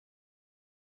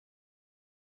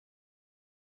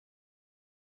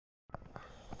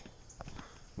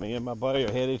Me and my buddy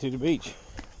are headed to the beach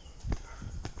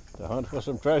to hunt for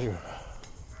some treasure.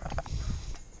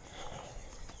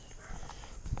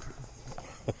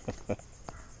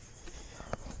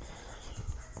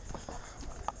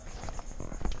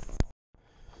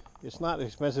 It's not as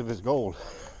expensive as gold.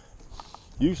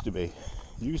 Used to be.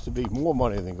 Used to be more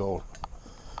money than gold.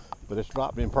 But it's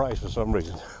dropped in price for some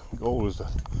reason. Gold is a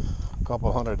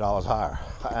couple $100 higher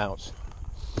an ounce.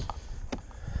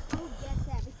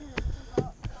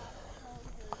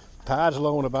 Tide's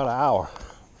low in about an hour,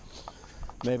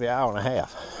 maybe an hour and a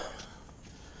half.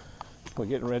 We're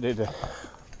getting ready to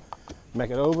make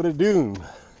it over the dune.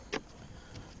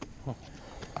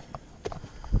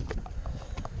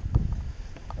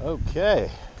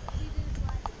 Okay.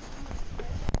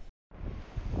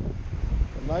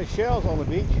 Some nice shells on the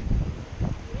beach.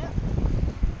 Yep.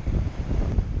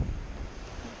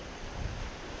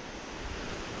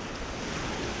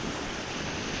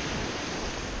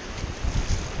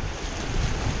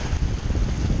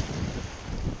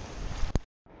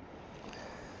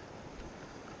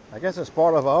 I guess it's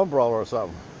part of an umbrella or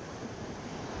something.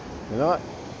 You know what?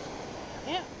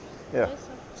 Yeah. Yeah.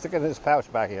 Stick it in this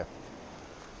pouch back here.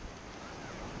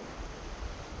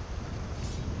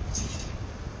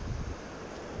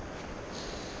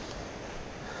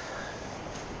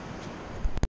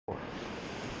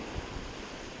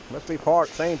 Must be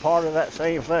same part of that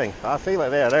same thing. I feel it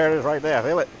there. There it is right there.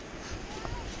 Feel it?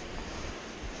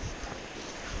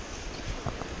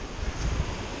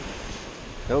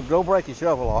 Don't break your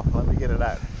shovel off. Let me get it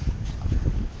out.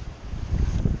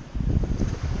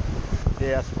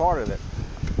 Yeah, that's part of it.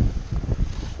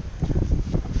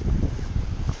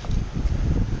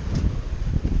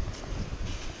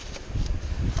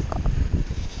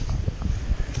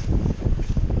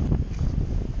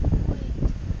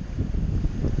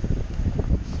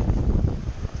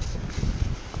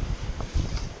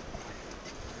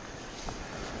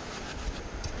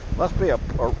 Must be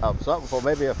something for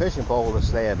maybe a fishing pole to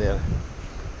stand in.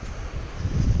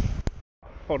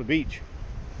 For the beach.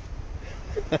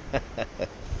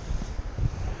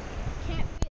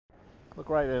 Look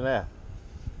right in there.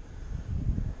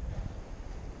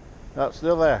 No, it's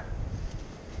still there.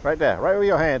 Right there, right where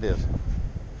your hand is.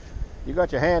 You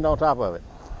got your hand on top of it.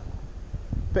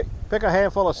 Pick a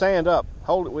handful of sand up.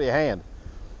 Hold it with your hand.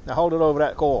 Now hold it over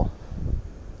that coil.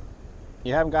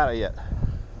 You haven't got it yet.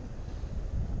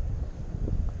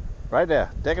 Right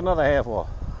there. Take another handful.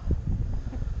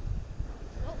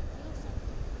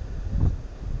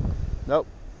 Nope.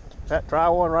 Try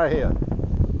one right here.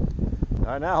 All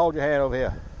right, now hold your hand over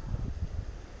here.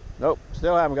 Nope.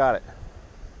 Still haven't got it.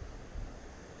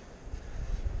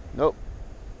 Nope.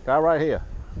 Try right here.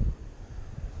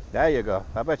 There you go.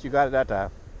 I bet you got it that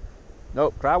time.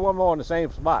 Nope. Try one more in the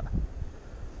same spot.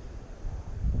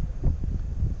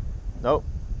 Nope.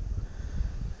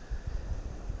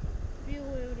 Feel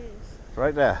where it is. It's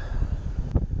right there.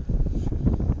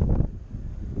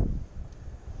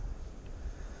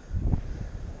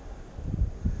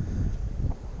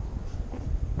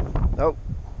 Nope.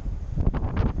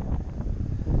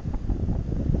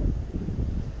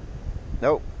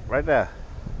 Nope. Right there.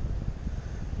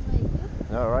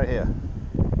 No, right here.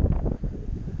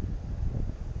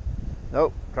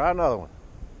 Nope. Try another one.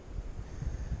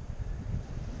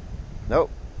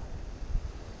 Nope.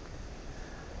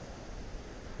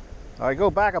 All right,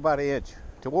 go back about an inch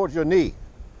towards your knee.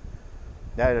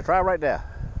 Now, try right there.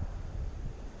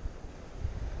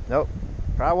 Nope.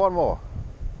 Try one more.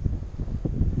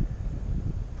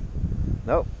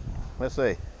 Nope. Let's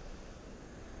see.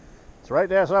 It's right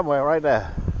there somewhere, right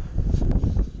there.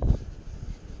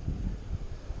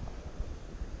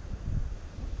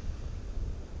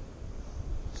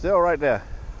 Still right there.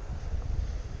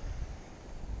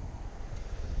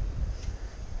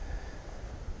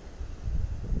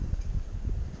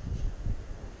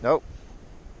 Nope.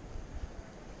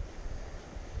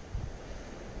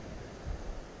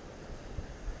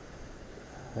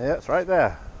 Yeah, it's right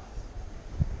there.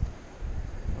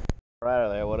 Right out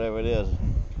of there, whatever it is.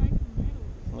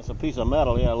 It's a piece of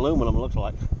metal, yeah, aluminum looks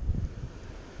like.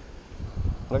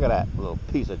 Look at that little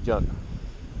piece of junk.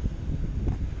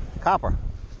 Copper.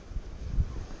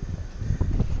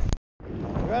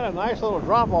 We got a nice little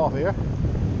drop off here.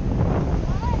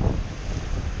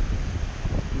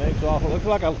 Makes off, it looks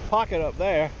like a pocket up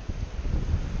there,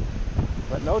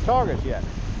 but no targets yet.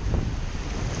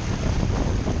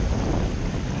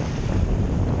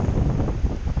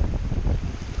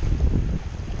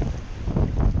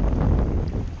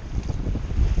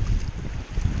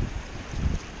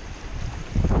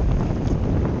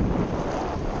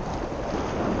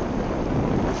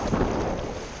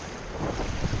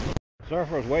 Sir.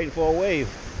 Surfers waiting for a wave.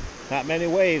 Not many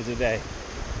waves today.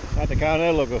 Not the kind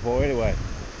they're looking for anyway.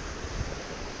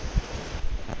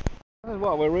 This is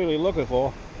what we're really looking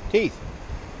for. Teeth.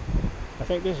 I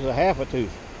think this is a half a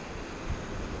tooth.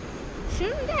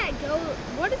 Shouldn't that go?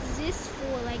 What is this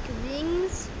for? Like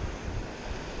rings?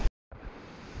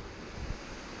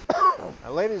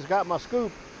 A lady's got my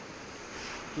scoop.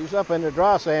 She's up in the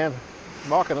dry sand,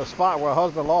 marking a spot where her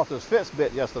husband lost his fitz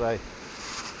bit yesterday.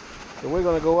 So we're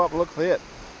going to go up and look for it.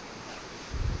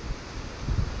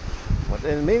 But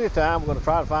in the meantime, we're going to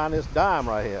try to find this dime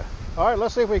right here. All right,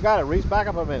 let's see if we got it. Reach back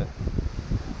up a minute.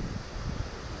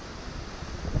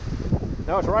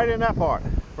 No, it's right in that part.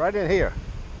 Right in here.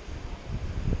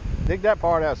 Dig that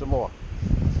part out some more.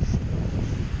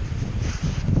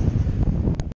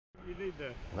 You need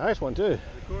to Nice one too.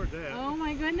 record that. Oh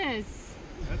my goodness.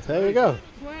 That's There you go.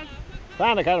 What?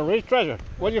 Found a kind of rich treasure.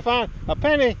 What'd you find? A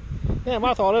penny? Damn,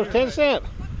 I thought it was 10 cents.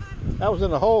 That was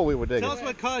in the hole we were digging. Tell us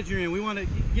what college you're in. We want to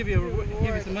give you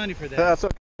some money for that. That's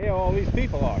okay. Here all these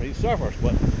people are, these surfers,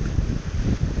 but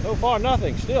so far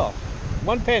nothing still.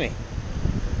 1 penny.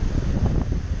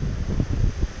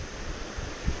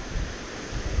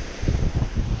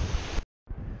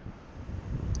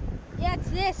 Yeah, it's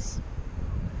this.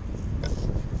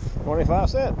 25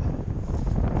 cents.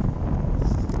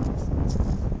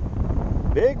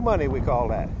 Big money we call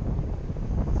that.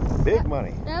 Big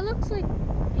money. That looks like,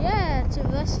 yeah, it's a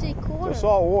rusty quarter. The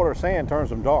salt water sand turns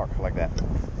them dark like that. This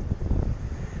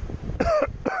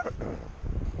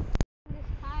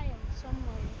pile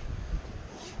somewhere.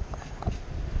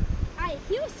 I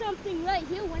hear something right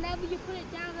here. Whenever you put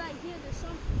it down right here, there's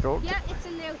something. Sure. Yeah, it's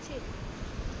in there too.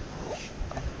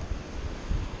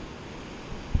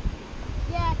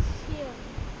 Yeah, it's here.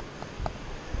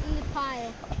 In the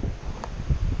pile.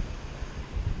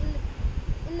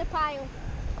 In the pile.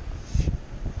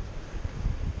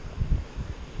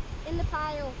 In the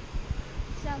pile.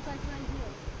 Sounds like right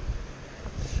here.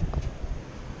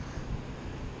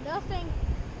 Nothing.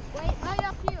 Wait, right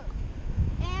up here.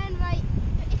 And right.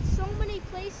 It's so many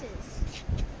places.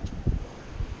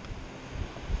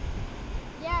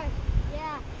 Yeah,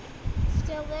 yeah.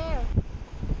 Still there.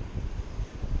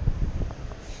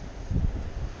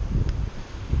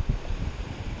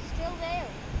 Still there.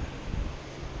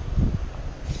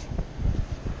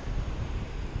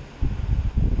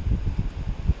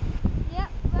 Yep,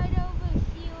 right over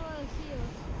here or here.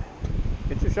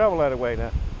 Get your shovel out of the way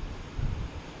now.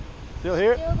 Still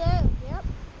here? Still there, yep.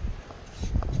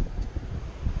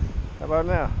 How about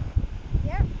now?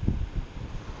 Yep.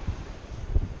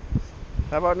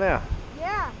 How about now?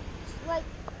 Yeah. It's like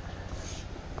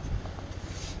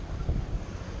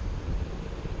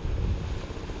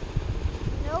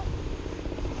nope.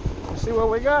 Let's see what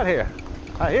we got here.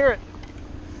 I hear it.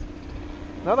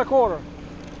 Another quarter.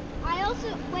 I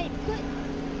also wait,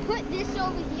 put this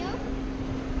over here.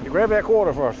 You grab that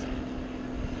quarter first.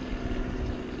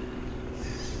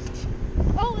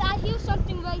 Oh, I hear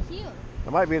something right here.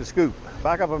 It might be the scoop.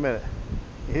 Back up a minute.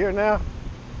 You hear it now?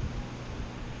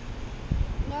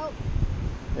 Nope.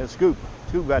 It's scoop.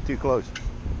 Scoop got too close.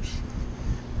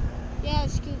 Yeah,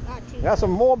 scoop not too. Got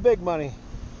some more big money.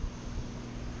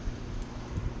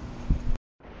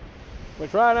 We're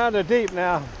trying out the deep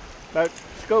now. About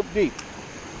scope deep.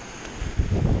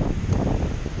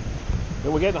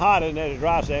 Then we're getting hot in there, the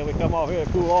dry sand. We come off here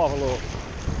to cool off a little.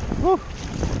 Woo.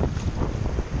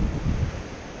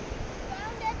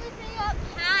 Found everything up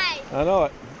high. I know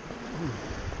it.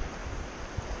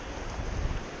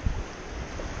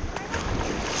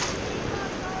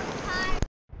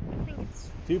 I think it's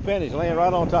 2 pennies laying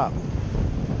right on top.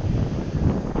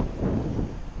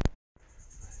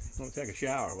 I'm gonna take a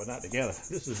shower, but not together.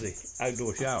 This is the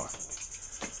outdoor shower.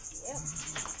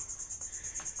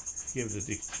 Give the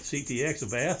CTX a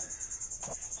bath,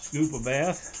 Scoop a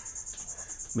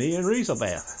bath, me and Reese a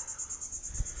bath.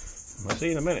 I'll see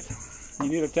you in a minute. You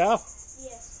need a towel?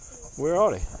 yes. Where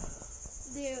are they?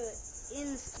 They're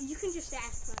in. You can just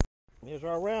ask them. Here's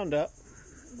our roundup.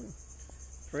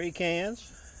 3 cans,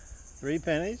 3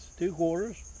 pennies, 2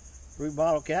 quarters, 3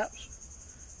 bottle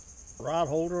caps, rod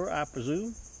holder, I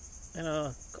presume, and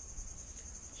a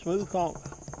smooth conch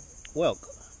whelk,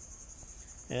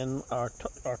 and our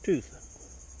tooth.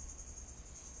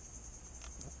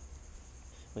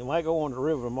 We might go on the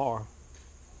river tomorrow,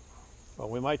 or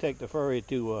we might take the ferry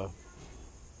to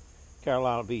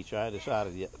Carolina Beach. I haven't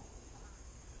decided yet.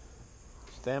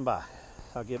 Stand by.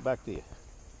 I'll get back to you.